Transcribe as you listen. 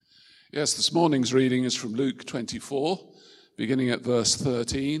Yes, this morning's reading is from Luke 24, beginning at verse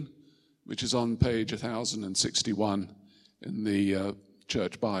 13, which is on page 1061 in the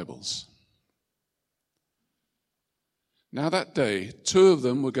church Bibles. Now that day, two of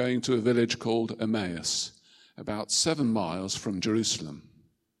them were going to a village called Emmaus, about 7 miles from Jerusalem.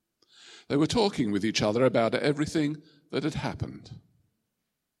 They were talking with each other about everything that had happened.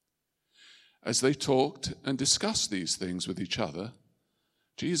 As they talked and discussed these things with each other,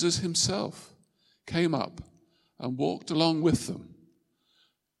 Jesus himself came up and walked along with them,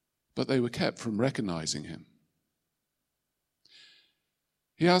 but they were kept from recognizing him.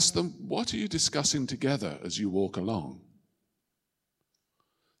 He asked them, "What are you discussing together as you walk along?"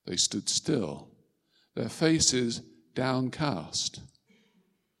 They stood still, their faces downcast.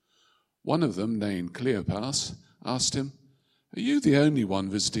 One of them, named Cleopas, asked him, "Are you the only one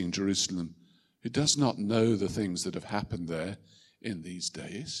visiting Jerusalem who does not know the things that have happened there in these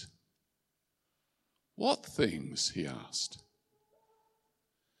days?" "What things?" he asked.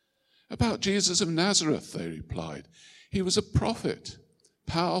 "About Jesus of Nazareth," they replied. "He was a prophet,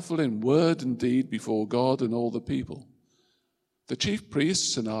 powerful in word and deed before God and all the people. The chief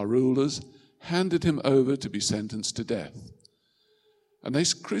priests and our rulers handed him over to be sentenced to death, and they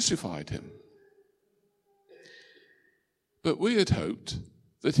crucified him. But we had hoped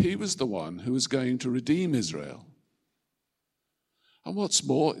that he was the one who was going to redeem Israel. And what's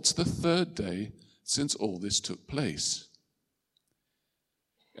more, it's the third day since all this took place.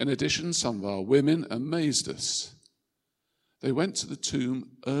 In addition, some of our women amazed us. They went to the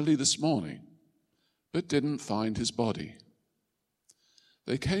tomb early this morning, but didn't find his body.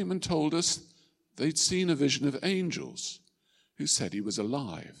 They came and told us they'd seen a vision of angels who said he was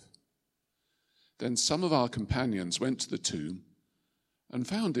alive. Then some of our companions went to the tomb and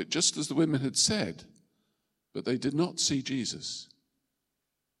found it just as the women had said, but they did not see Jesus."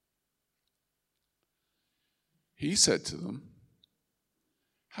 He said to them,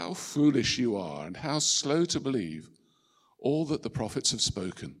 "How foolish you are, and how slow to believe all that the prophets have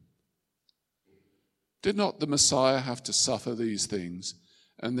spoken. Did not the Messiah have to suffer these things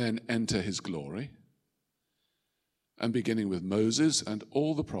and then enter his glory?" And beginning with Moses and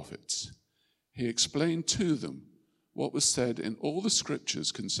all the prophets, he explained to them what was said in all the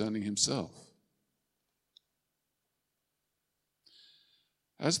scriptures concerning himself.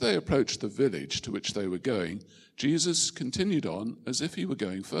 As they approached the village to which they were going, Jesus continued on as if he were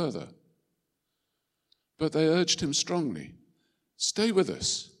going further. But they urged him strongly, "Stay with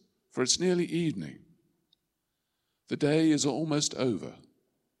us, for it's nearly evening. The day is almost over."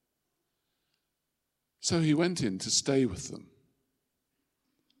 So he went in to stay with them.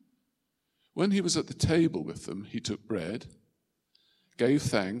 When he was at the table with them, he took bread, gave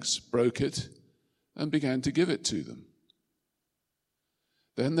thanks, broke it, and began to give it to them.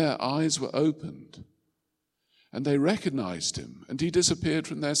 Then their eyes were opened, and they recognized him, and he disappeared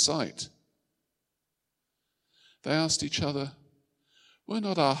from their sight. They asked each other, "Were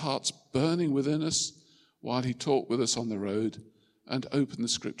not our hearts burning within us while he talked with us on the road and opened the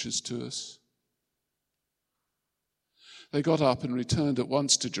scriptures to us?" They got up and returned at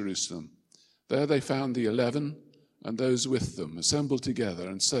once to Jerusalem. There they found the 11 and those with them assembled together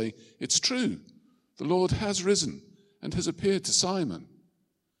and saying, "It's true, the Lord has risen and has appeared to Simon."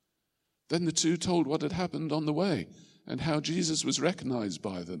 Then the two told what had happened on the way and how Jesus was recognized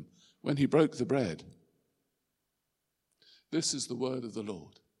by them when he broke the bread. This is the word of the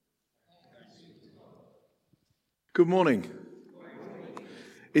Lord. Good morning.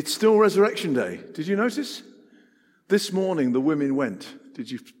 It's still Resurrection Day. Did you notice? This morning the women went. Did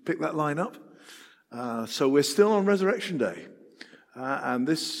you pick that line up? So we're still on Resurrection Day. And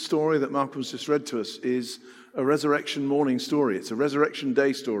this story that Malcolm's just read to us is a Resurrection morning story. It's a Resurrection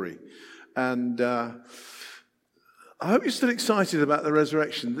Day story. And I hope you're still excited about the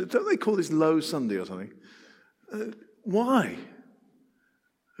resurrection. Don't they call this Low Sunday or something? Why?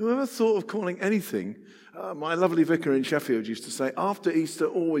 Whoever thought of calling anything? My lovely vicar in Sheffield used to say, "After Easter,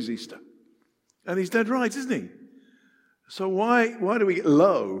 always Easter." And he's dead right, isn't he? So why do we get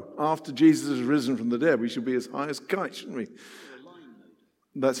low after Jesus has risen from the dead? We should be as high as kites, shouldn't we?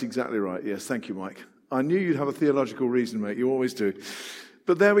 That's exactly right. Yes, thank you, Mike. I knew you'd have a theological reason, mate. You always do.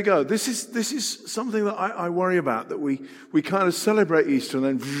 But there we go. This is something that I worry about, that we kind of celebrate Easter and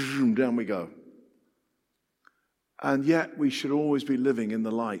then vroom, down we go. And yet we should always be living in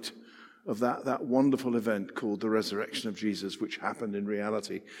the light of that wonderful event called the resurrection of Jesus, which happened in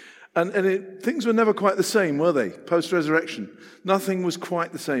reality. And things were never quite the same, were they? Post-resurrection, nothing was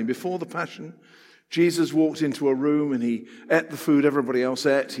quite the same. Before the Passion, Jesus walked into a room and he ate the food everybody else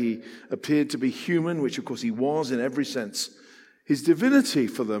ate. He appeared to be human, which of course he was in every sense. His divinity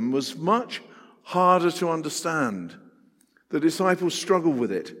for them was much harder to understand. The disciples struggled with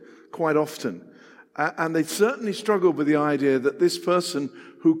it quite often. And they certainly struggled with the idea that this person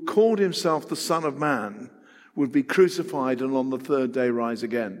who called himself the Son of Man would be crucified and on the third day rise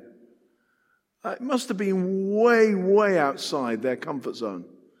again. It must have been way, way outside their comfort zone,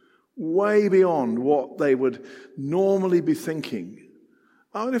 way beyond what they would normally be thinking.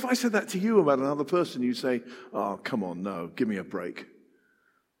 Oh, and if I said that to you about another person, you'd say, oh, come on, no, give me a break.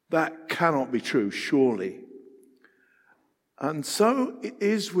 That cannot be true, surely. And so it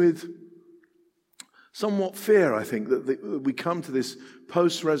is with somewhat fear, I think, that we come to this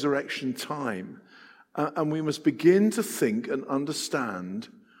post-resurrection time, and we must begin to think and understand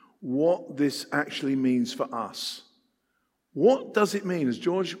what this actually means for us. What does it mean, as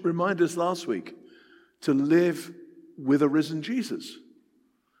George reminded us last week, to live with a risen Jesus?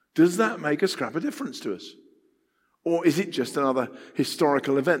 Does that make a scrap of difference to us? Or is it just another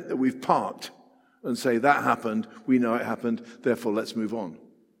historical event that we've parked and say, that happened, we know it happened, therefore let's move on?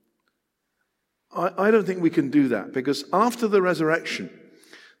 I don't think we can do that, because after the resurrection,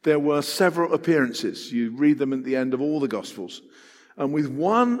 there were several appearances. You read them at the end of all the Gospels, and with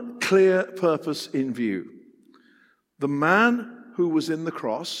one clear purpose in view. The man who was on the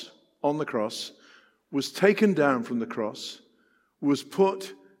cross, was taken down from the cross, was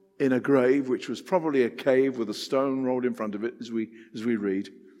put in a grave, which was probably a cave with a stone rolled in front of it, as we read.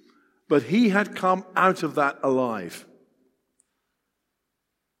 But he had come out of that alive.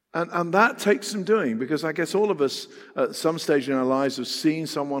 And that takes some doing, because I guess all of us at some stage in our lives have seen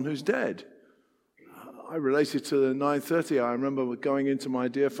someone who's dead. I related to the 9:30. I remember going into my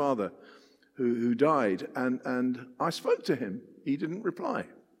dear father who died, and I spoke to him. He didn't reply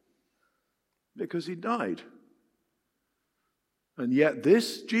because he died. And yet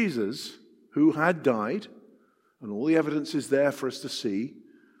this Jesus, who had died, and all the evidence is there for us to see,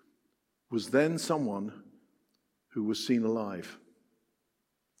 was then someone who was seen alive.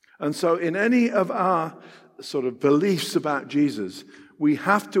 And so in any of our sort of beliefs about Jesus, we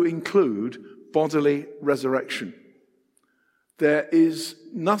have to include bodily resurrection. There is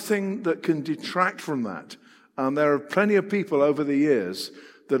nothing that can detract from that. And there are plenty of people over the years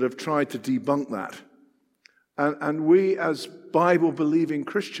that have tried to debunk that. And we, as Bible-believing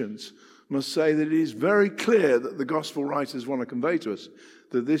Christians, must say that it is very clear that the gospel writers want to convey to us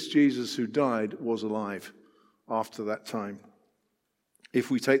that this Jesus who died was alive after that time.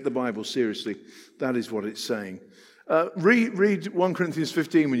 If we take the Bible seriously, that is what it's saying. Read 1 Corinthians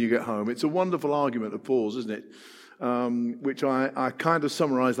 15 when you get home. It's a wonderful argument of Paul's, isn't it? Which I kind of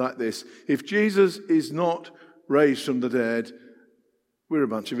summarize like this. If Jesus is not raised from the dead, we're a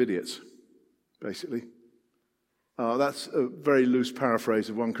bunch of idiots, basically. That's a very loose paraphrase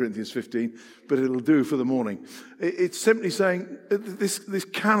of 1 Corinthians 15, but it'll do for the morning. It's simply saying this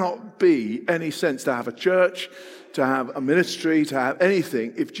cannot be any sense to have a church, to have a ministry, to have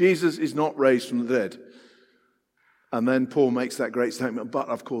anything, if Jesus is not raised from the dead. And then Paul makes that great statement, but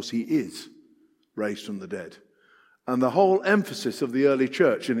of course he is raised from the dead. And the whole emphasis of the early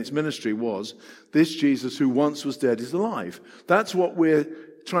church in its ministry was, this Jesus who once was dead is alive. That's what we're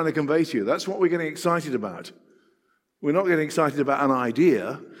trying to convey to you. That's what we're getting excited about. We're not getting excited about an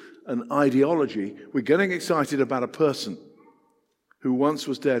idea, an ideology. We're getting excited about a person who once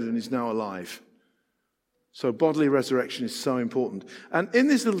was dead and is now alive. So bodily resurrection is so important. And in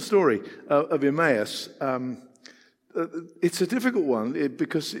this little story of Emmaus, it's a difficult one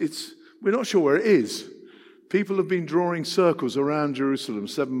because we're not sure where it is. People have been drawing circles around Jerusalem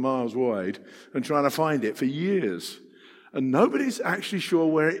 7 miles wide and trying to find it for years. And nobody's actually sure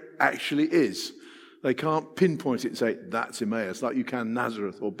where it actually is. They can't pinpoint it and say, that's Emmaus, like you can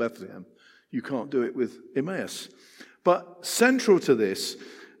Nazareth or Bethlehem. You can't do it with Emmaus. But central to this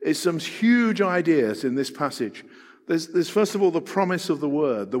is some huge ideas in this passage. There's first of all the promise of the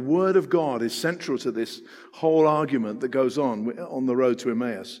Word. The Word of God is central to this whole argument that goes on the road to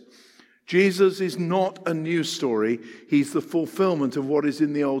Emmaus. Jesus is not a news story. He's the fulfillment of what is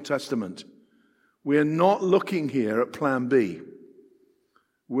in the Old Testament. We're not looking here at plan B.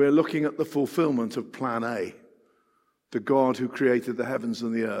 We're looking at the fulfillment of plan A, the God who created the heavens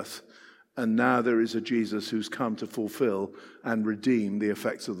and the earth. And now there is a Jesus who's come to fulfill and redeem the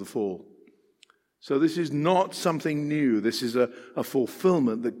effects of the fall. So this is not something new. This is a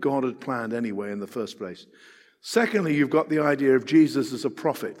fulfillment that God had planned anyway in the first place. Secondly, you've got the idea of Jesus as a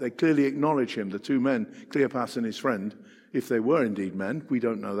prophet. They clearly acknowledge him, the two men, Cleopas and his friend, if they were indeed men. We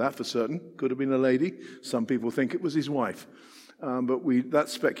don't know that for certain. Could have been a lady. Some people think it was his wife. But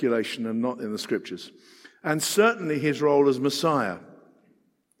that's speculation and not in the scriptures. And certainly his role as Messiah.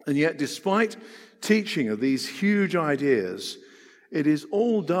 And yet, despite teaching of these huge ideas, It is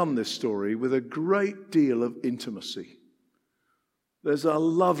all done, this story, with a great deal of intimacy. There's a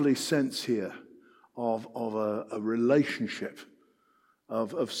lovely sense here of a relationship,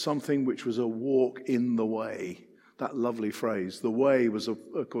 of something which was a walk in the way. That lovely phrase. The way was,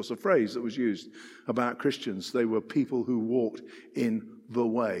 of course, a phrase that was used about Christians. They were people who walked in the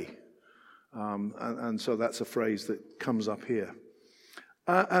way. And so that's a phrase that comes up here.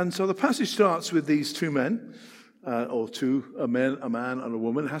 And so the passage starts with these two men, or a man and a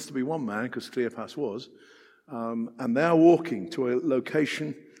woman. It has to be one man because Cleopas was. And they are walking to a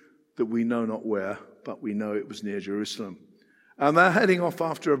location that we know not where, but we know it was near Jerusalem. And they're heading off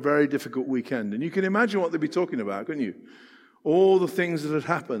after a very difficult weekend. And you can imagine what they'd be talking about, couldn't you? All the things that had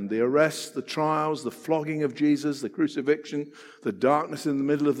happened, the arrests, the trials, the flogging of Jesus, the crucifixion, the darkness in the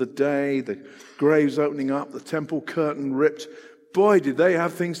middle of the day, the graves opening up, the temple curtain ripped. Boy, did they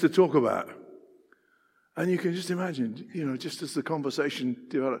have things to talk about. And you can just imagine, just as the conversation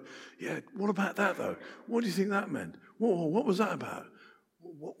developed, yeah, what about that though? What do you think that meant? What was that about?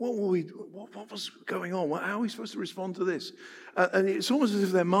 What was going on? How are we supposed to respond to this? And it's almost as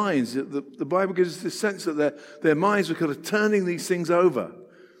if their minds, the Bible gives us this sense that their minds were kind of turning these things over.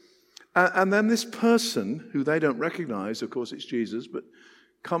 And then this person, who they don't recognize, of course it's Jesus, but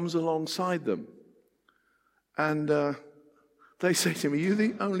comes alongside them. And they say to him, are you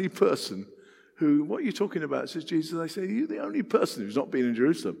the only person who, what are you talking about? Says Jesus. They say, are you the only person who's not been in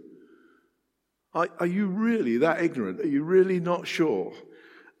Jerusalem? Are you really that ignorant? Are you really not sure?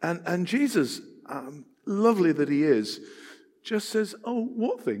 And Jesus, lovely that he is, just says, oh,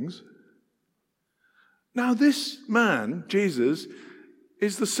 what things? Now this man, Jesus,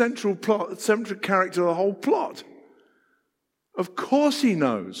 is the central character of the whole plot. Of course he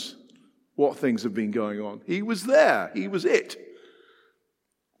knows what things have been going on. He was there. He was it.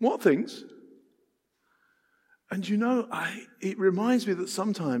 What things? And it reminds me that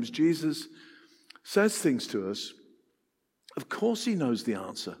sometimes Jesus says things to us. Of course he knows the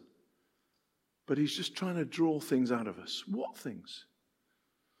answer, but he's just trying to draw things out of us. What things?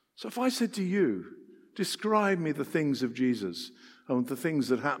 So if I said to you, describe me the things of Jesus and the things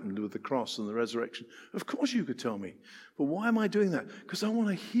that happened with the cross and the resurrection, of course you could tell me. But why am I doing that? Because I want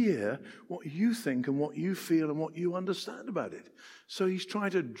to hear what you think and what you feel and what you understand about it. So he's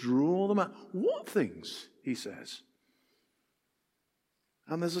trying to draw them out. What things? He says.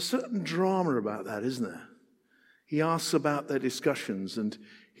 And there's a certain drama about that, isn't there? He asks about their discussions and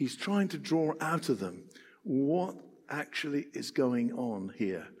he's trying to draw out of them what actually is going on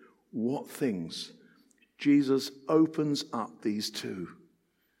here. What things? Jesus opens up these two.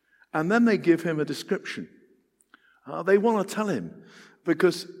 And then they give him a description. They want to tell him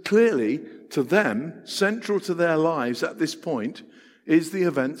because clearly to them, central to their lives at this point, is the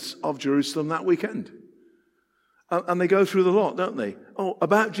events of Jerusalem that weekend. And they go through the lot, don't they? Oh,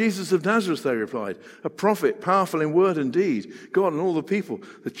 about Jesus of Nazareth, they replied. A prophet, powerful in word and deed. God and all the people,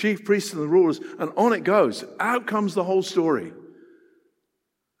 the chief priests and the rulers. And on it goes. Out comes the whole story.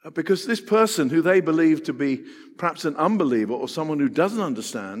 Because this person who they believe to be perhaps an unbeliever or someone who doesn't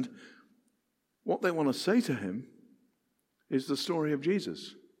understand, what they want to say to him is the story of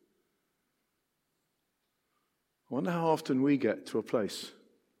Jesus. I wonder how often we get to a place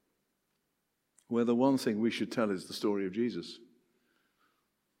where the one thing we should tell is the story of Jesus.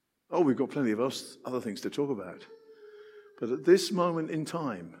 Oh, we've got plenty of other things to talk about. But at this moment in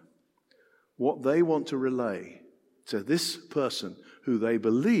time, what they want to relay to this person who they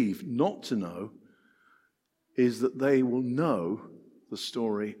believe not to know is that they will know the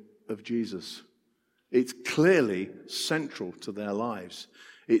story of Jesus. It's clearly central to their lives.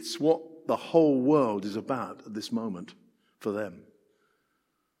 It's what the whole world is about at this moment for them.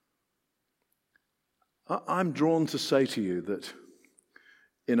 I'm drawn to say to you that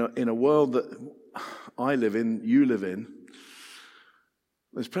in a world that I live in, you live in,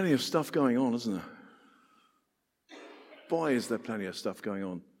 there's plenty of stuff going on, isn't there? Boy, is there plenty of stuff going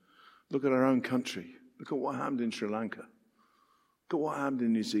on. Look at our own country. Look at what happened in Sri Lanka. Look at what happened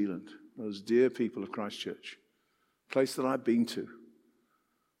in New Zealand. Those dear people of Christchurch. A place that I've been to,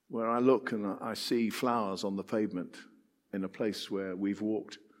 where I look and I see flowers on the pavement in a place where we've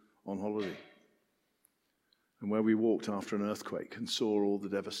walked on holiday. And where we walked after an earthquake and saw all the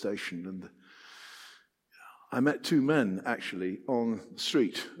devastation. And I met two men, actually, on the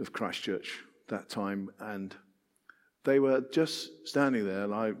street of Christchurch that time. And they were just standing there.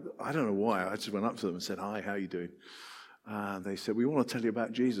 And I don't know why. I just went up to them and said, hi, how are you doing? They said, we want to tell you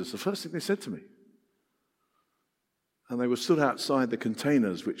about Jesus. The first thing they said to me. And they were stood outside the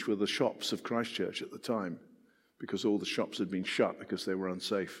containers, which were the shops of Christchurch at the time, because all the shops had been shut because they were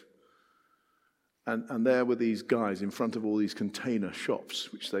unsafe. And there were these guys in front of all these container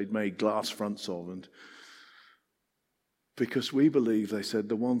shops, which they'd made glass fronts of. And because we believe, they said,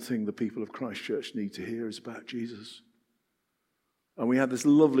 the one thing the people of Christchurch need to hear is about Jesus. And we had this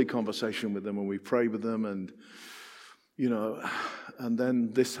lovely conversation with them, and we prayed with them, and, and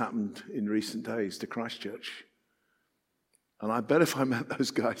then this happened in recent days to Christchurch. And I bet if I met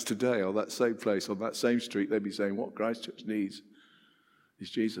those guys today on that same place, on that same street, they'd be saying, what Christchurch needs is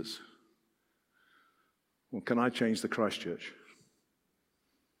Jesus. Well, can I change the Christchurch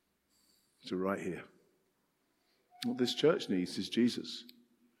to right here? What this church needs is Jesus.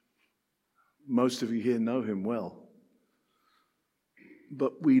 Most of you here know him well.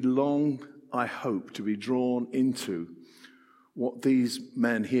 But we long, I hope, to be drawn into what these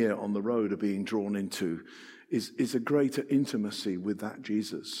men here on the road are being drawn into is a greater intimacy with that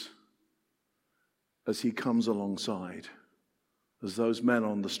Jesus as he comes alongside, as those men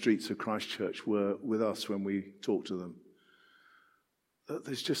on the streets of Christchurch were with us when we talked to them.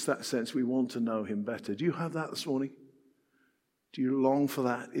 There's just that sense we want to know him better. Do you have that this morning? Do you long for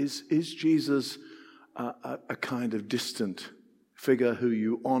that? Is Jesus a kind of distant figure who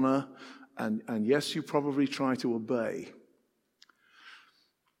you honor, and yes, you probably try to obey?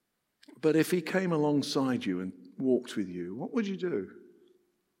 But if he came alongside you and walked with you, what would you do?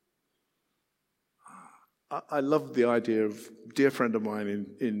 I love the idea of a dear friend of mine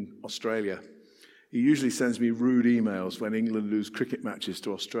in Australia. He usually sends me rude emails when England lose cricket matches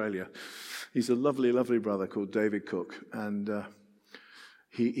to Australia. He's a lovely, lovely brother called David Cook. And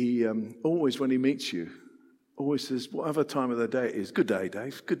he always, when he meets you, always says, whatever time of the day it is, good day,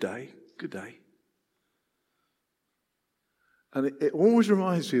 Dave, good day, good day. And it always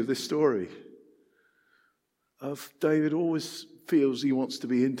reminds me of this story of David always feels he wants to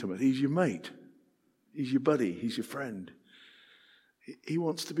be intimate. He's your mate. He's your buddy. He's your friend. He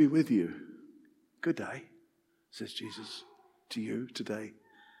wants to be with you. Good day, says Jesus to you today.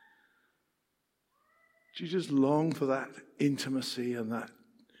 Do you just long for that intimacy and that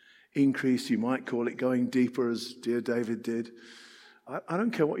increase? You might call it going deeper, as dear David did. I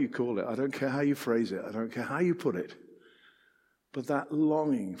don't care what you call it. I don't care how you phrase it. I don't care how you put it. But that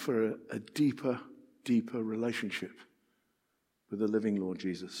longing for a deeper, deeper relationship with the living Lord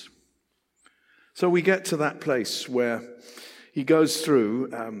Jesus. So we get to that place where he goes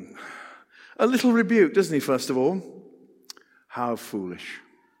through a little rebuke, doesn't he, first of all? How foolish.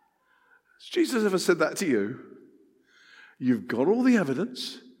 Has Jesus ever said that to you? You've got all the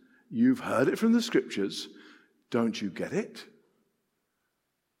evidence. You've heard it from the scriptures. Don't you get it?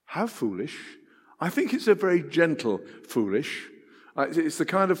 How foolish. I think it's a very gentle foolish. It's the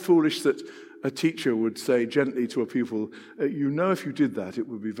kind of foolish that a teacher would say gently to a pupil, if you did that, it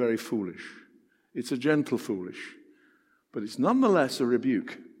would be very foolish. It's a gentle foolish, but it's nonetheless a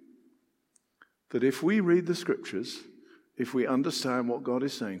rebuke. That if we read the scriptures, if we understand what God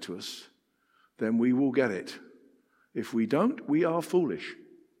is saying to us, then we will get it. If we don't, we are foolish.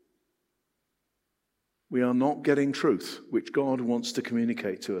 We are not getting truth, which God wants to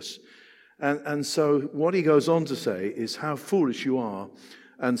communicate to us. And so what he goes on to say is how foolish you are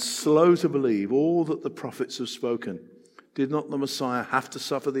and slow to believe all that the prophets have spoken. Did not the Messiah have to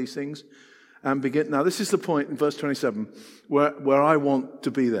suffer these things? And begin. Now, this is the point in verse 27 where I want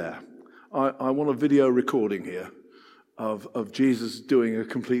to be there. I want a video recording here of Jesus doing a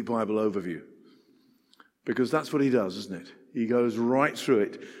complete Bible overview. Because that's what he does, isn't it? He goes right through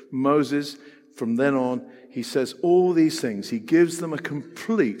it. Moses, from then on, he says all these things. He gives them a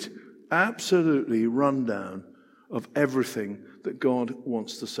complete, absolutely rundown of everything that God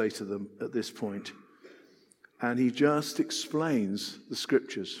wants to say to them at this point. And he just explains the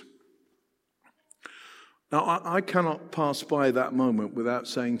scriptures. Now, I cannot pass by that moment without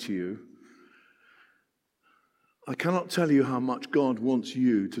saying to you, I cannot tell you how much God wants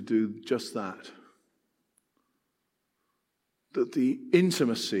you to do just that. That the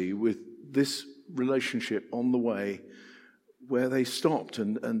intimacy with this relationship on the way, where they stopped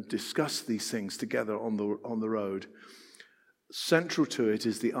and discussed these things together on the road, central to it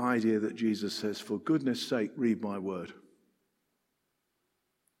is the idea that Jesus says, for goodness sake, read my word.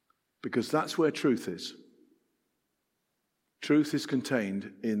 Because that's where truth is. Truth is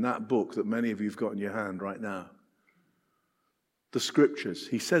contained in that book that many of you have got in your hand right now. The scriptures.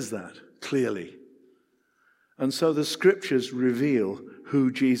 He says that clearly. And so the scriptures reveal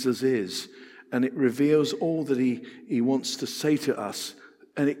who Jesus is. And it reveals all that he wants to say to us.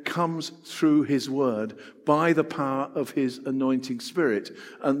 And it comes through his word by the power of his anointing spirit.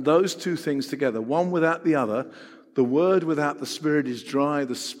 And those two things together, one without the other, the word without the spirit is dry,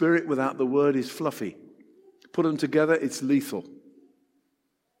 the spirit without the word is fluffy. Put them together, it's lethal.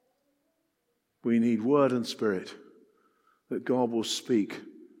 We need word and spirit that God will speak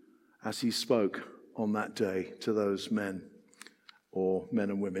as he spoke on that day to those men, or men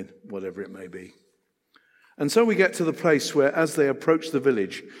and women, whatever it may be. And so we get to the place where, as they approach the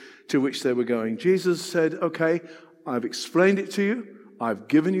village to which they were going, Jesus said, okay, I've explained it to you. I've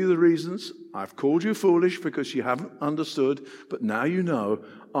given you the reasons. I've called you foolish because you haven't understood. But now you know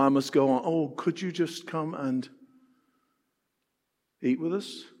I must go on. Oh, could you just come and eat with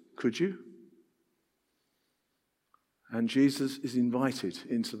us? Could you? And Jesus is invited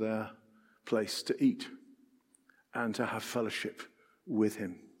into their place to eat and to have fellowship with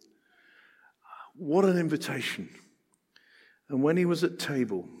him. What an invitation. And when he was at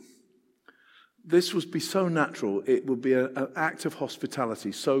table, this would be so natural. It would be an act of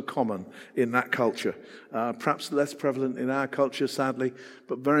hospitality, so common in that culture. Perhaps less prevalent in our culture, sadly,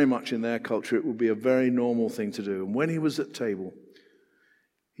 but very much in their culture, it would be a very normal thing to do. And when he was at table,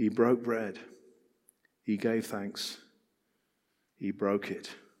 he broke bread. He gave thanks. He broke it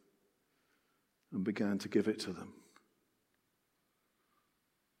and began to give it to them.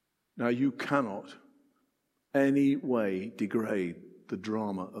 Now, you cannot any way degrade the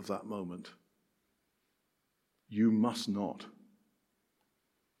drama of that moment. You must not.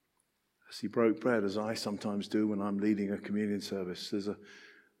 As he broke bread, as I sometimes do when I'm leading a communion service,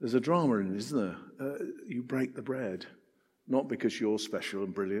 there's a drama in it, isn't there? You break the bread, not because you're special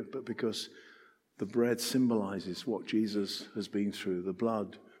and brilliant, but because the bread symbolizes what Jesus has been through, the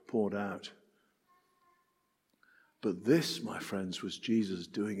blood poured out. But this, my friends, was Jesus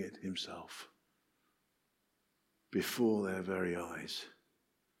doing it himself before their very eyes.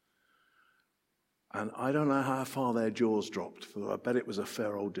 And I don't know how far their jaws dropped, but I bet it was a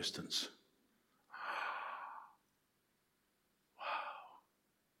fair old distance. Wow.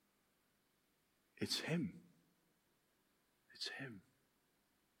 It's him. It's him.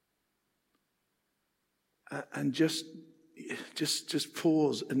 And just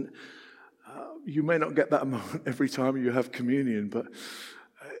pause. And you may not get that moment every time you have communion, but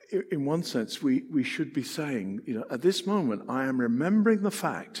in one sense, we should be saying, at this moment, I am remembering the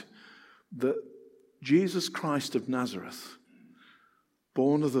fact that Jesus Christ of Nazareth,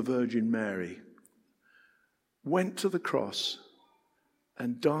 born of the Virgin Mary, went to the cross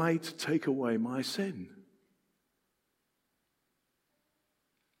and died to take away my sin.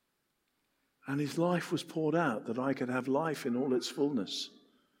 And his life was poured out that I could have life in all its fullness.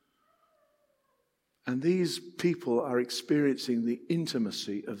 And these people are experiencing the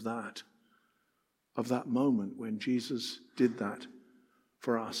intimacy of that moment when Jesus did that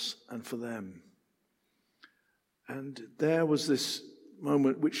for us and for them. And there was this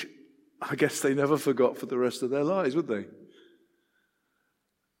moment which I guess they never forgot for the rest of their lives, would they?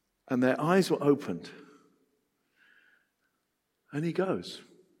 And their eyes were opened. And he goes.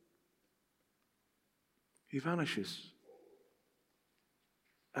 He vanishes.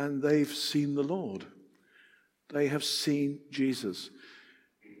 And they've seen the Lord. They have seen Jesus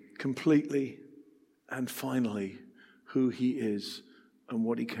completely and finally who he is and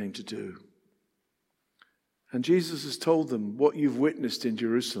what he came to do. And Jesus has told them, what you've witnessed in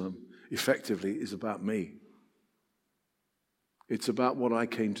Jerusalem, effectively, is about me. It's about what I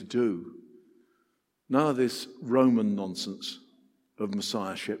came to do. None of this Roman nonsense of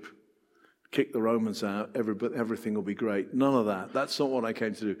messiahship. Kick the Romans out, everything will be great. None of that. That's not what I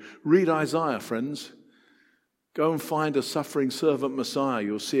came to do. Read Isaiah, friends. Go and find a suffering servant Messiah.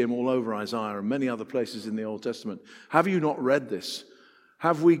 You'll see him all over Isaiah and many other places in the Old Testament. Have you not read this?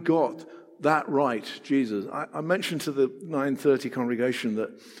 Have we got that right, Jesus? I mentioned to the 9:30 congregation that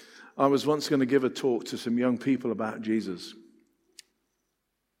I was once going to give a talk to some young people about Jesus.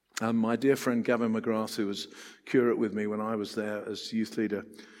 And my dear friend Gavin McGrath, who was curate with me when I was there as youth leader,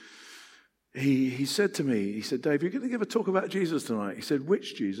 he said to me, he said, Dave, you're going to give a talk about Jesus tonight. He said,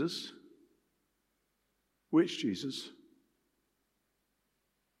 which Jesus? Which Jesus?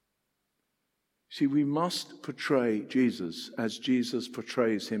 See, we must portray Jesus as Jesus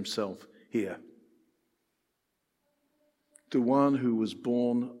portrays himself here. The one who was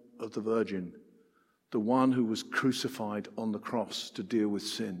born of the Virgin, the one who was crucified on the cross to deal with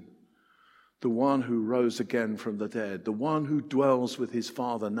sin, the one who rose again from the dead, the one who dwells with his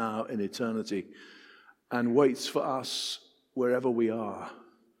Father now in eternity and waits for us wherever we are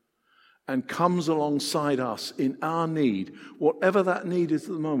and comes alongside us in our need, whatever that need is at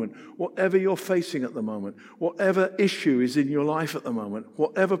the moment, whatever you're facing at the moment, whatever issue is in your life at the moment,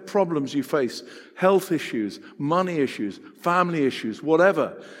 whatever problems you face, health issues, money issues, family issues,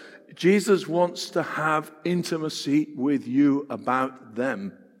 whatever, Jesus wants to have intimacy with you about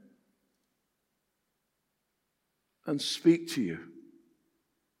them and speak to you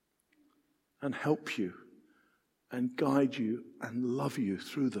and help you and guide you and love you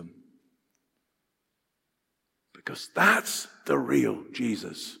through them. Because that's the real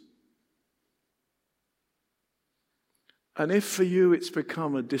Jesus. And if for you it's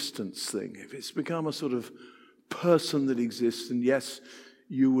become a distance thing, if it's become a sort of person that exists, and yes,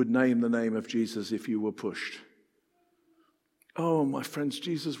 you would name the name of Jesus if you were pushed. Oh, my friends,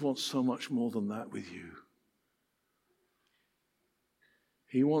 Jesus wants so much more than that with you.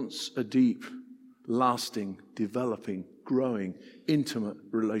 He wants a deep, lasting, developing, growing, intimate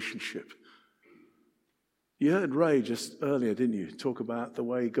relationship. You heard Ray just earlier, didn't you, talk about the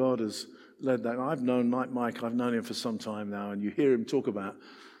way God has led that. I've known Mike, I've known him for some time now, and you hear him talk about,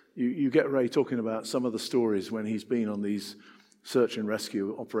 you get Ray talking about some of the stories when he's been on these search and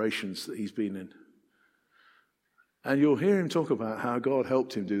rescue operations that he's been in. And you'll hear him talk about how God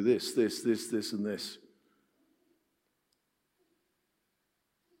helped him do this, and this.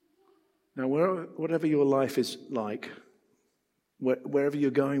 Now, whatever your life is like, wherever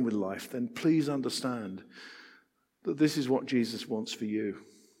you're going with life, then please understand that this is what Jesus wants for you.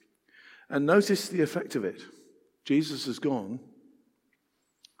 And notice the effect of it. Jesus has gone.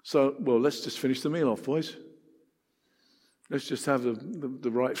 So, let's just finish the meal off, boys. Let's just have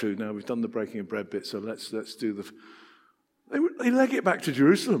the right food now. We've done the breaking of bread bit, so let's do the... They leg it back to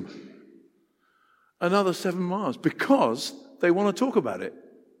Jerusalem. Another 7 miles, because they want to talk about it.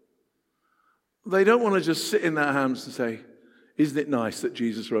 They don't want to just sit in their hands and say, isn't it nice that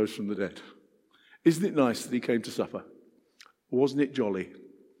Jesus rose from the dead? Isn't it nice that he came to supper? Wasn't it jolly?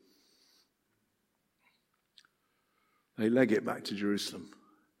 They leg it back to Jerusalem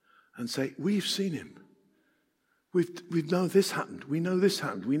and say, we've seen him. We know this happened. We know this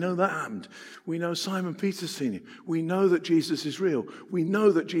happened. We know that happened. We know Simon Peter's seen him. We know that Jesus is real. We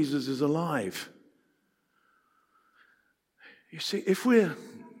know that Jesus is alive. You see, if we're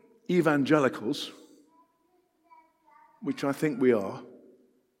evangelicals, which I think we are,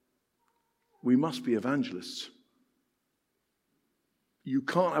 we must be evangelists. You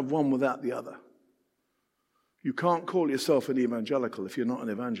can't have one without the other. You can't call yourself an evangelical if you're not an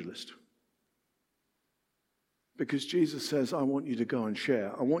evangelist. Because Jesus says, I want you to go and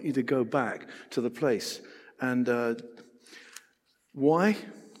share. I want you to go back to the place. And why?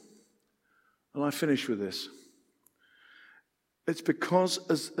 And I finish with this. It's because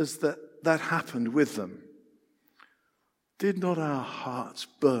as that happened with them, did not our hearts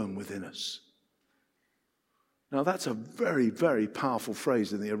burn within us? Now that's a very, very powerful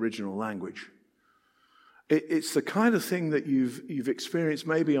phrase in the original language. It's the kind of thing that you've experienced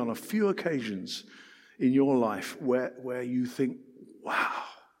maybe on a few occasions in your life where you think, wow,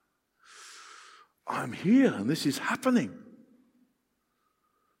 I'm here and this is happening.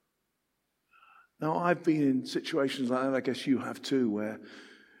 Now, I've been in situations like that, I guess you have too, where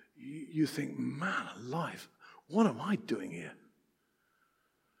you think, man alive, what am I doing here?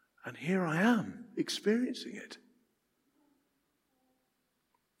 And here I am, experiencing it.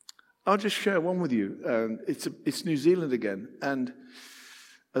 I'll just share one with you. It's New Zealand again. And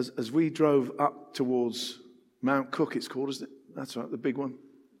as we drove up towards Mount Cook, it's called, isn't it? That's right, the big one.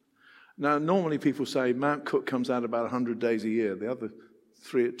 Now, normally people say Mount Cook comes out about 100 days a year. The other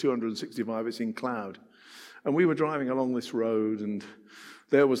 265, it's in cloud. And we were driving along this road, and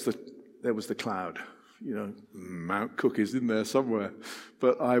there was the cloud. You know, Mount Cook is in there somewhere.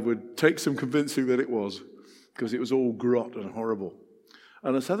 But I would take some convincing that it was, because it was all grot and horrible.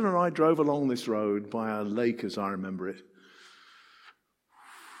 And as Heather and I drove along this road by a lake, as I remember it,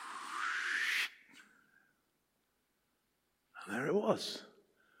 and there it was,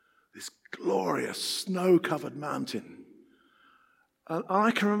 this glorious snow-covered mountain. And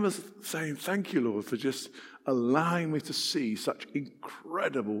I can remember saying, thank you, Lord, for just allowing me to see such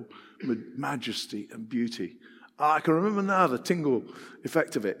incredible majesty and beauty. I can remember now the tingle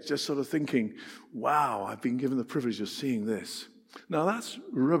effect of it, just sort of thinking, wow, I've been given the privilege of seeing this. Now, that's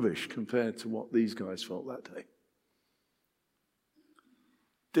rubbish compared to what these guys felt that day.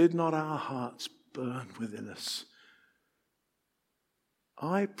 Did not our hearts burn within us?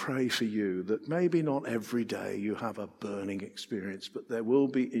 I pray for you that maybe not every day you have a burning experience, but there will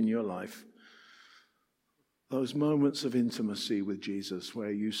be in your life those moments of intimacy with Jesus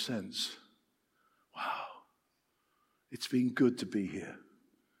where you sense, wow, it's been good to be here.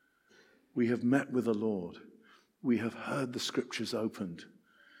 We have met with the Lord. We have heard the scriptures opened.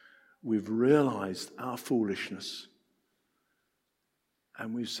 We've realized our foolishness.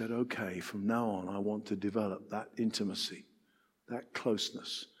 And we've said, okay, from now on, I want to develop that intimacy, that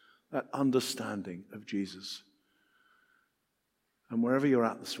closeness, that understanding of Jesus. And wherever you're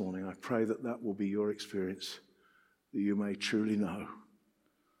at this morning, I pray that that will be your experience, that you may truly know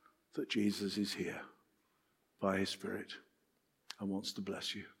that Jesus is here by his Spirit and wants to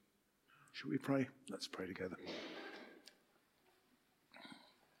bless you. Shall we pray? Let's pray together.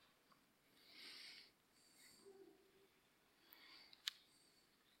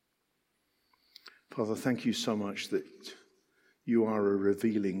 Father, thank you so much that you are a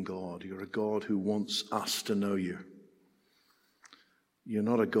revealing God. You're a God who wants us to know you. You're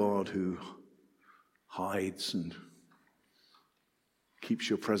not a God who hides and keeps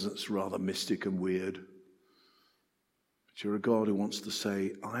your presence rather mystic and weird. But you're a God who wants to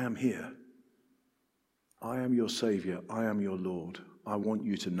say, I am here. I am your Savior. I am your Lord. I want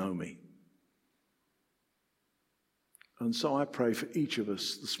you to know me. And so I pray for each of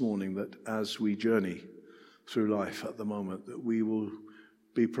us this morning that as we journey through life at the moment, that we will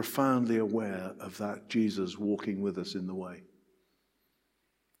be profoundly aware of that Jesus walking with us in the way.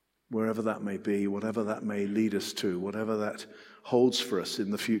 Wherever that may be, whatever that may lead us to, whatever that holds for us in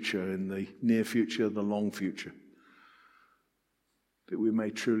the future, in the near future, the long future, that we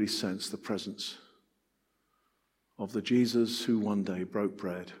may truly sense the presence of the Jesus who one day broke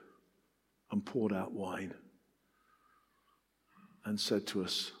bread and poured out wine and said to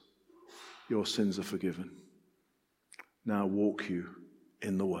us, your sins are forgiven. Now walk you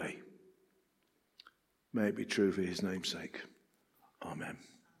in the way. May it be true for his name's sake. Amen.